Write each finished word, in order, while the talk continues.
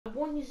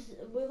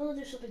we're gonna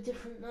do something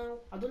different now.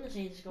 I done this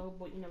ages ago,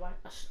 but you know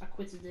I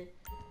quitted it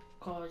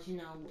because you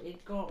know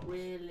it got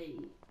really,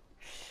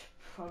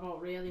 I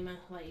got really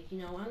like you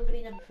know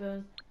angry and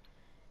everything.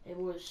 It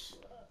was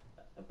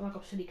a Black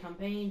Ops 3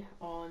 campaign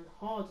on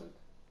Harden,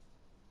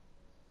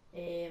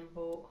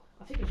 but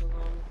I think it was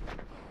on.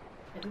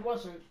 If it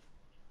wasn't,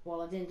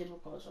 well I didn't do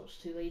it because I was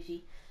too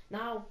lazy.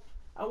 Now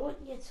I want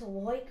you to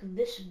like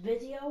this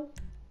video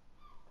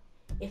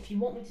if you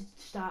want me to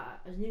start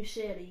a new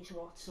series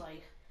what's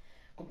like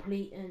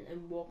completing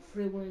and walk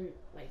through in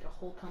like a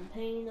whole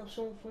campaign or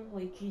something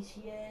like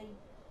GTA.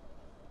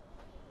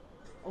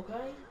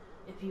 Okay?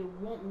 If you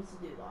want me to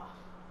do that.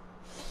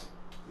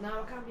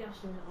 Now I can't be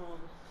asking it on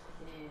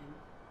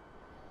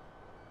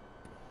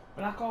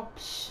Black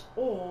Ops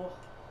or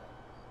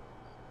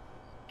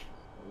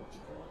what do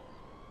you call it?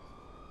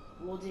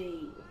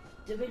 Bloody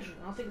Division.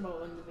 I'll think about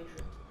it on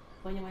Division.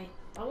 But anyway,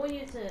 I want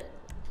you to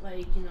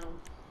like, you know,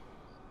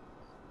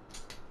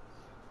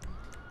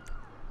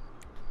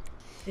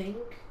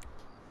 think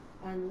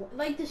and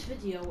like this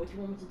video if you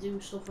want me to do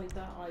stuff like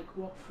that, like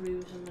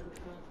walkthroughs and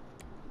everything.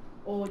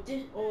 Or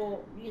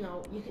you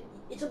know, you can.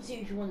 It's up to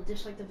you if you want to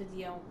dislike the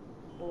video,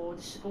 or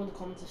just go in the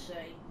comments and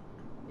say,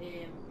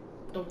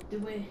 don't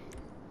do it.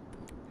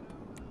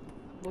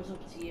 What's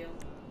up to you?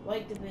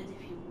 Like the vid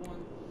if you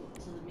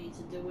want me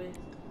to do it.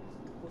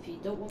 Or if you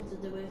don't want to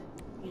do it,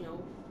 you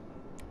know,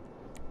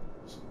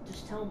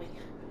 just tell me.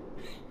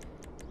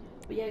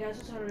 But yeah, guys,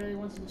 that's what I really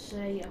wanted to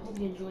say. I hope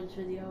you enjoyed this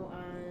video,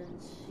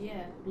 and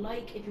yeah,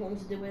 like if you want me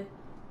to do it,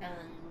 and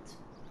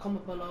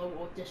comment below,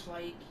 or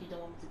dislike you don't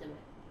want me to do it.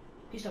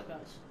 Peace out,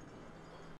 guys.